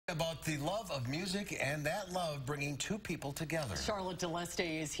about the love of music and that love bringing two people together. Charlotte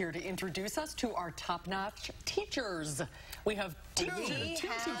Deleste is here to introduce us to our top-notch teachers. We have two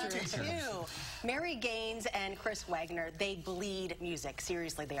teachers. Mary Gaines and Chris Wagoner, they bleed music.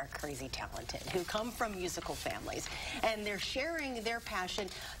 Seriously, they are crazy talented, who come from musical families. And they're sharing their passion,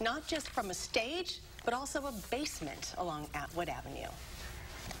 not just from a stage, but also a basement along Atwood Avenue.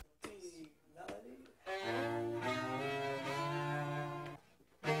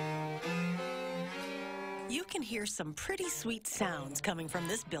 You can hear some pretty sweet sounds coming from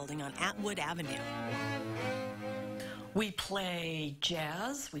this building on Atwood Avenue. We play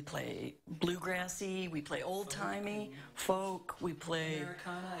jazz, we play bluegrassy, we play old-timey, folk, we play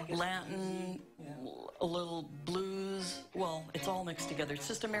Latin, a little blues. Well, it's all mixed together. It's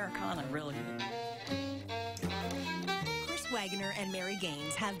just Americana, really. Chris Wagoner and Mary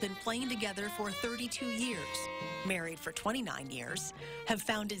Gaines have been playing together for 32 years. Married for 29 years, have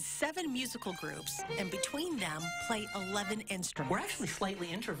founded 7 musical groups, and between them play 11 instruments. We're actually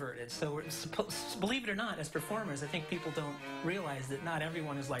slightly introverted, so we're believe it or not, as performers, I think people don't realize that not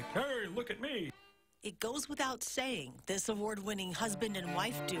everyone is like, hey, look at me. It goes without saying, this award-winning husband and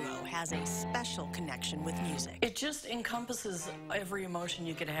wife duo has a special connection with music. It just encompasses every emotion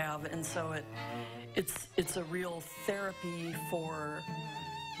you could have, and so it's a real therapy for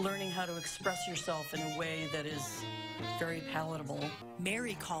learning how to express yourself in a way that is very palatable.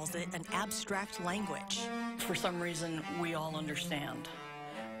 Mary calls it an abstract language. For some reason, we all understand,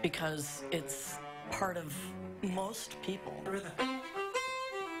 because it's part of most people.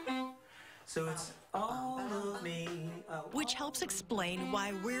 So it's all of me. Which helps explain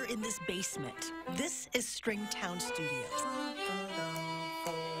why we're in this basement. This is Stringtown Studios,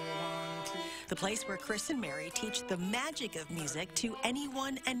 the place where Chris and Mary teach the magic of music to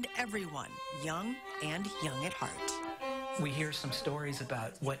anyone and everyone, young and young at heart. We hear some stories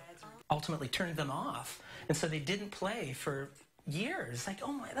about what ultimately turned them off, and so they didn't play for years. It's like,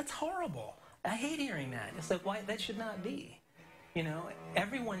 oh my, that's horrible. I hate hearing that. It's like, why, that should not be. You know,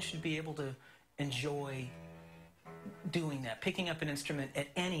 everyone should be able to enjoy doing that, picking up an instrument at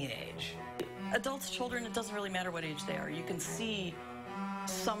any age. Adults, children, it doesn't really matter what age they are. You can see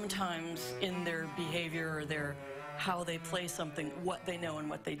sometimes in their behavior or how they play something, what they know and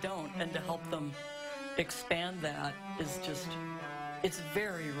what they don't, and to help them expand that is just, it's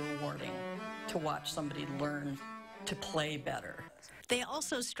very rewarding to watch somebody learn to play better. They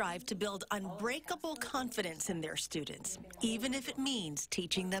also strive to build unbreakable confidence in their students, even if it means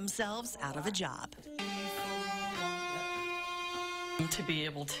teaching themselves out of a job. To be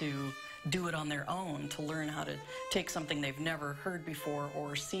able to do it on their own, to learn how to take something they've never heard before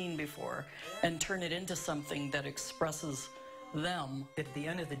or seen before and turn it into something that expresses them. At the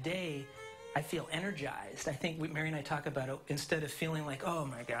end of the day, I feel energized. I think Mary and I talk about it, instead of feeling like, oh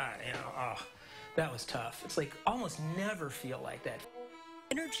my God, you know, oh, that was tough. It's like almost never feel like that.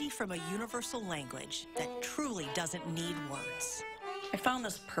 Energy from a universal language that truly doesn't need words. I found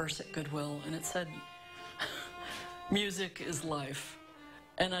this purse at Goodwill and it said, music is life.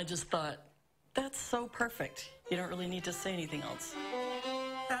 And I just thought, that's so perfect. You don't really need to say anything else.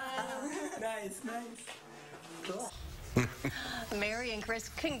 Nice, nice. Cool. Mary and Chris,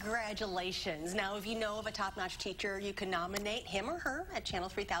 congratulations. Now, if you know of a top-notch teacher, you can nominate him or her at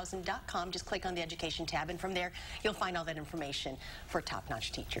channel3000.com. Just click on the education tab, and from there, you'll find all that information for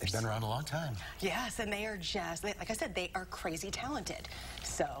top-notch teachers. They've been around a long time. Yes, and they are just, like I said, they are crazy talented.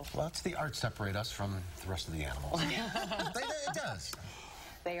 So. Well, it's the art separate us from the rest of the animals. It does.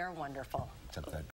 They are wonderful. Except that